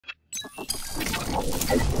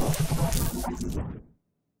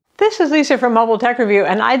This is Lisa from Mobile Tech Review,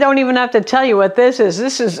 and I don't even have to tell you what this is.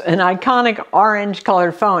 This is an iconic orange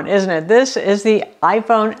colored phone, isn't it? This is the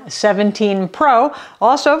iPhone 17 Pro.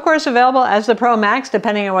 Also, of course, available as the Pro Max,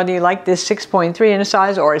 depending on whether you like this 6.3 inch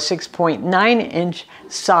size or a 6.9 inch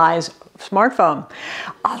size smartphone.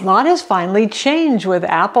 A lot has finally changed with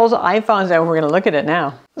Apple's iPhones, and we're going to look at it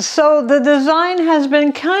now. So the design has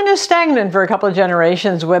been kind of stagnant for a couple of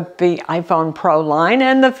generations with the iPhone Pro line,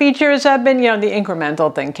 and the features have been, the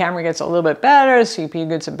incremental thing. Camera gets a little bit better, CPU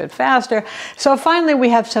gets a bit faster. So finally we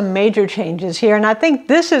have some major changes here, and I think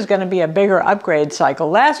this is going to be a bigger upgrade cycle.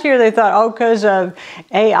 Last year they thought, because of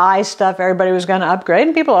AI stuff, everybody was going to upgrade,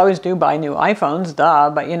 and people always do buy new iPhones, duh,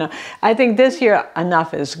 but I think this year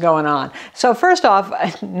enough is going on. So first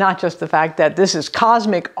off, not just the fact that this is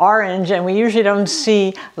cosmic orange, and we usually don't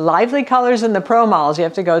see lively colors in the Pro models. You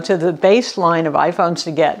have to go to the baseline of iPhones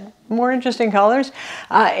to get more interesting colors.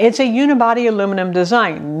 It's a unibody aluminum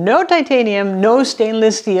design. No titanium, no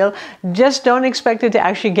stainless steel. Just don't expect it to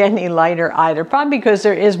actually get any lighter either. Probably because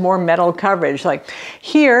there is more metal coverage. Like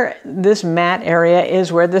here, this matte area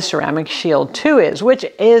is where the ceramic shield 2 is, which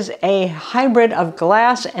is a hybrid of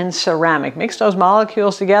glass and ceramic. Mix those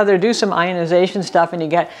molecules together, do some ionization stuff, and you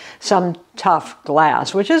get some tough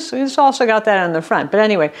glass, which is, it's also got that on the front. But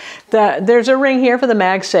anyway, there's a ring here for the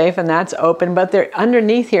MagSafe, and that's open, but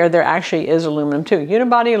underneath here, there actually is aluminum too.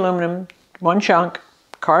 Unibody aluminum, one chunk,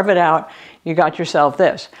 carve it out, you got yourself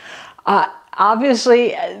this. Obviously,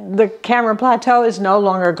 the camera plateau is no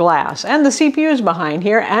longer glass, and the CPU is behind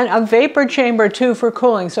here, and a vapor chamber too for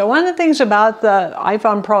cooling. So one of the things about the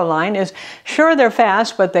iPhone Pro line is, sure, they're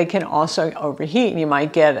fast, but they can also overheat. You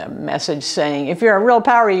might get a message saying, if you're a real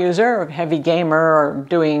power user, or heavy gamer, or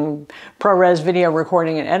doing ProRes video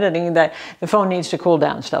recording and editing, that the phone needs to cool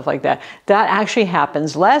down, stuff like that. That actually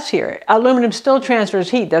happens less here. Aluminum still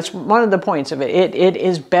transfers heat. That's one of the points of it. It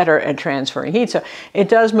is better at transferring heat, so it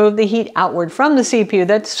does move the heat outward from the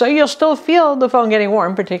CPU, so you'll still feel the phone getting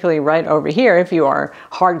warm, particularly right over here if you are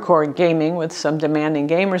hardcore gaming with some demanding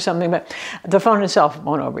game or something, but the phone itself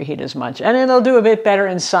won't overheat as much. And it'll do a bit better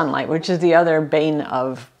in sunlight, which is the other bane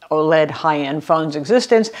of OLED high-end phones'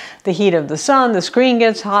 existence. The heat of the sun, the screen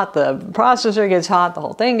gets hot, the processor gets hot, the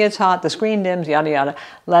whole thing gets hot, the screen dims, yada yada.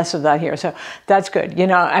 Less of that here, so that's good.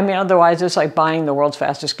 Otherwise it's like buying the world's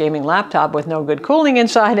fastest gaming laptop with no good cooling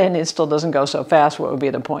inside, and it still doesn't go so fast. What would be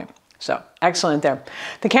the point? So excellent there.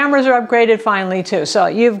 The cameras are upgraded finally too. So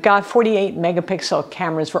you've got 48 megapixel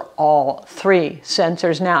cameras for all three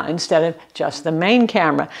sensors now instead of just the main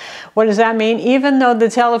camera. What does that mean? Even though the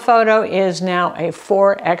telephoto is now a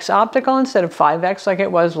 4x optical instead of 5x like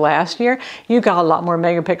it was last year, you've got a lot more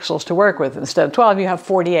megapixels to work with. Instead of 12, you have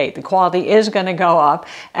 48. The quality is going to go up.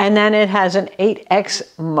 And then it has an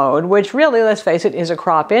 8x mode, which really, let's face it, is a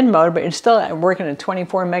crop in mode, but it's still working at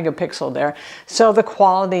 24 megapixel there. So the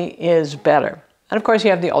quality is better. And of course you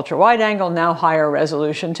have the ultra wide angle, now higher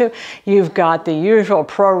resolution too. You've got the usual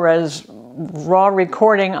ProRes raw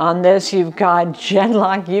recording on this. You've got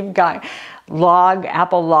Genlock, you've got log,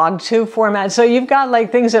 Apple Log 2 format. So you've got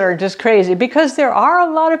like things that are just crazy, because there are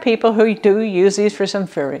a lot of people who do use these for some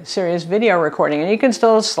serious video recording, and you can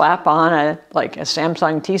still slap on like a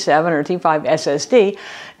Samsung T7 or T5 SSD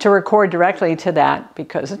to record directly to that,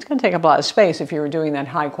 because it's going to take up a lot of space if you were doing that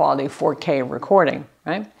high quality 4K recording,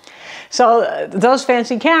 right? So those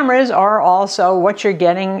fancy cameras are also what you're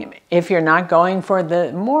getting if you're not going for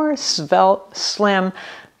the more svelte, slim,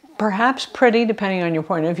 perhaps pretty, depending on your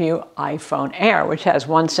point of view, iPhone Air, which has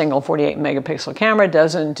one single 48 megapixel camera,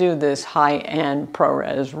 doesn't do this high-end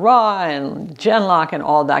ProRes RAW and Genlock and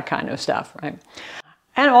all that kind of stuff, right?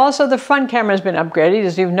 And also the front camera has been upgraded,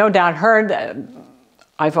 as you've no doubt heard.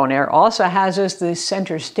 iPhone Air also has the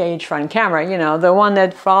center stage front camera, the one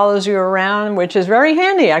that follows you around, which is very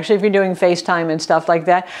handy actually if you're doing FaceTime and stuff like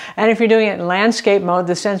that. And if you're doing it in landscape mode,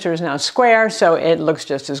 the sensor is now square, so it looks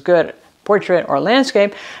just as good, portrait or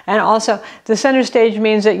landscape. And also the center stage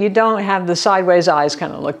means that you don't have the sideways eyes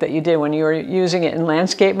kind of look that you did when you were using it in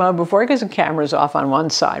landscape mode before, because the camera's off on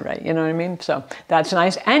one side, right? You know what I mean? So that's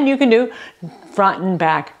nice. And you can do front and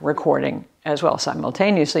back recording as well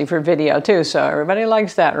simultaneously for video too. So everybody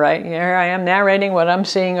likes that, right? Here I am narrating what I'm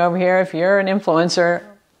seeing over here. If you're an influencer,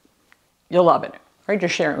 you'll love it. Or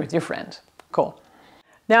just share it with your friends. Cool.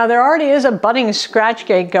 Now there already is a budding scratch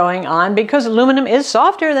gate going on because aluminum is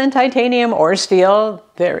softer than titanium or steel.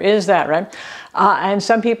 There is that, right? And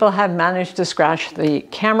some people have managed to scratch the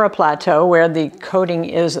camera plateau where the coating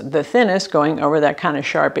is the thinnest, going over that kind of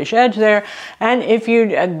sharpish edge there. And if you,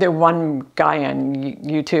 the one guy on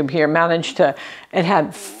YouTube here managed to,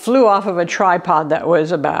 flew off of a tripod that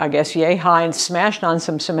was about, I guess, yay high and smashed on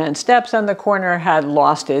some cement steps, and the corner had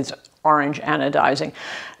lost its orange anodizing.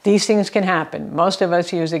 These things can happen. Most of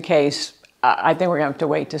us use a case. I think we're going to have to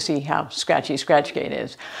wait to see how scratchy Scratchgate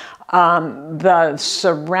is. The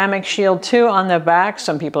ceramic shield too on the back,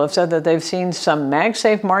 some people have said that they've seen some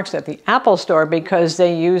MagSafe marks at the Apple store because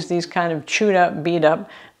they use these kind of chewed up, beat up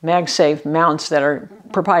MagSafe mounts that are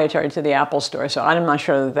proprietary to the Apple store. So I'm not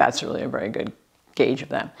sure that that's really a very good gauge of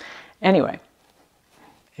that. Anyway,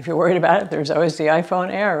 if you're worried about it, there's always the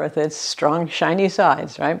iPhone Air with its strong, shiny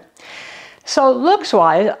sides, right? So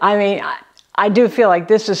looks-wise, I mean, I do feel like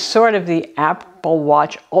this is sort of the Apple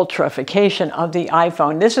Watch ultraification of the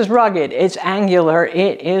iPhone. This is rugged, it's angular,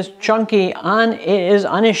 it is chunky, it is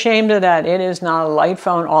unashamed of that. It is not a light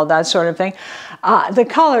phone, all that sort of thing. The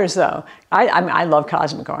colors, though, I love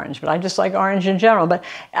cosmic orange, but I just like orange in general. But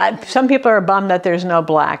some people are bummed that there's no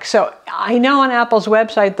black. So I know on Apple's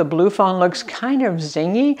website the blue phone looks kind of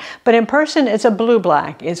zingy, but in person it's a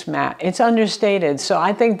blue-black. It's matte. It's understated. So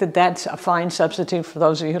I think that that's a fine substitute for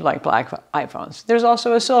those of you who like black iPhones. There's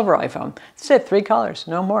also a silver iPhone. That's it, 3 colors,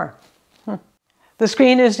 no more. The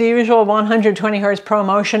screen is the usual 120 Hz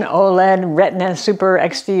ProMotion OLED, Retina, Super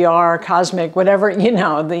XDR, Cosmic, whatever, you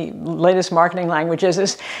know, the latest marketing languages.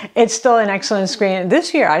 It's still an excellent screen.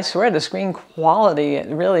 This year, I swear, the screen quality, it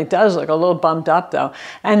really does look a little bumped up, though.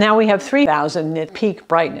 And now we have 3000 nit peak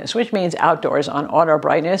brightness, which means outdoors on auto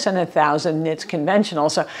brightness, and 1000 nits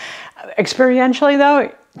conventional. So experientially,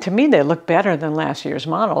 though, to me, they look better than last year's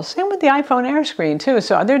models. Same with the iPhone Air screen, too.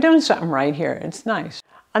 So they're doing something right here. It's nice.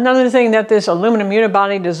 Another thing that this aluminum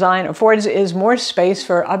unibody design affords is more space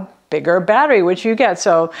for a bigger battery, which you get.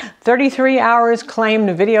 So 33 hours claimed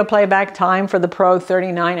video playback time for the Pro,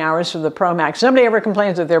 39 hours for the Pro Max. Nobody ever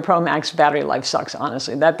complains that their Pro Max battery life sucks,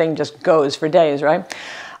 honestly. That thing just goes for days, right?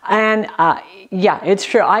 And yeah, it's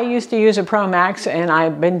true. I used to use a Pro Max, and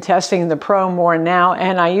I've been testing the Pro more now,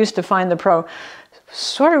 and I used to find the Pro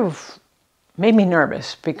sort of made me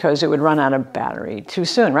nervous because it would run out of battery too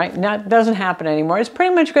soon, right? And that doesn't happen anymore. It's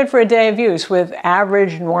pretty much good for a day of use with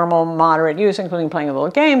average, normal, moderate use, including playing a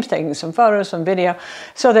little games, taking some photos, some video.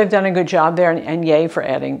 So they've done a good job there, and yay for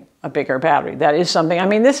adding a bigger battery. That is something. I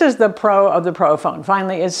mean, this is the Pro of the Pro phone.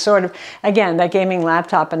 Finally, it's sort of, again, that gaming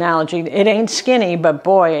laptop analogy. It ain't skinny, but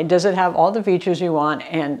boy, does it have all the features you want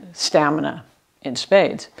and stamina in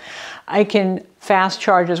spades. I can fast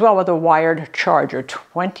charge as well with a wired charger.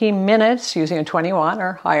 20 minutes using a 20-watt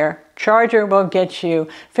or higher charger will get you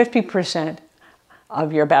 50%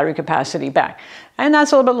 of your battery capacity back. And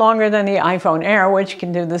that's a little bit longer than the iPhone Air, which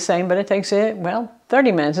can do the same, but it takes it, well,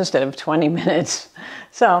 30 minutes instead of 20 minutes.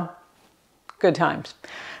 So, good times.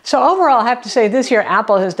 So overall, I have to say this year,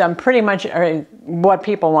 Apple has done pretty much what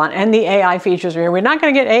people want, and the AI features are here. We're not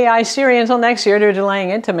going to get AI Siri until next year. They're delaying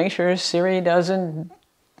it to make sure Siri doesn't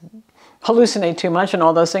hallucinate too much and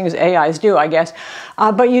all those things AIs do, I guess.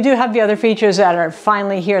 But you do have the other features that are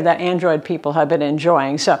finally here that Android people have been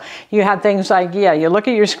enjoying. So you have things like, yeah, you look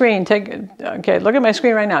at your screen, okay, look at my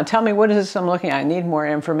screen right now. Tell me what is this I'm looking at. I need more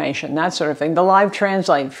information, that sort of thing. The live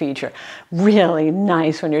translate feature, really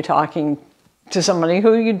nice when you're talking to somebody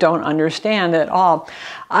who you don't understand at all.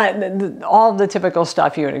 All the typical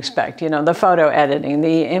stuff you would expect, you know, the photo editing,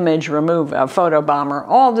 the image remove, photo bomber,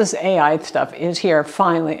 all this AI stuff is here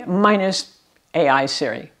finally, minus AI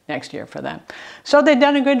Siri next year for them. So they've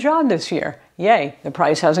done a good job this year. Yay, the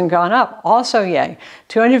price hasn't gone up. Also yay,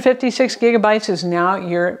 256 gigabytes is now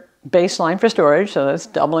your baseline for storage, so that's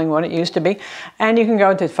doubling what it used to be. And you can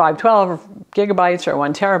go to 512 gigabytes or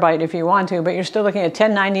 1 terabyte if you want to, but you're still looking at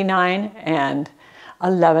 $10.99 and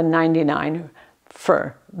 $11.99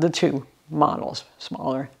 for the two models,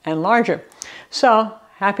 smaller and larger. So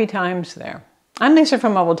happy times there. I'm Lisa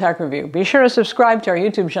from Mobile Tech Review. Be sure to subscribe to our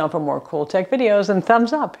YouTube channel for more cool tech videos, and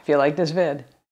thumbs up if you like this vid.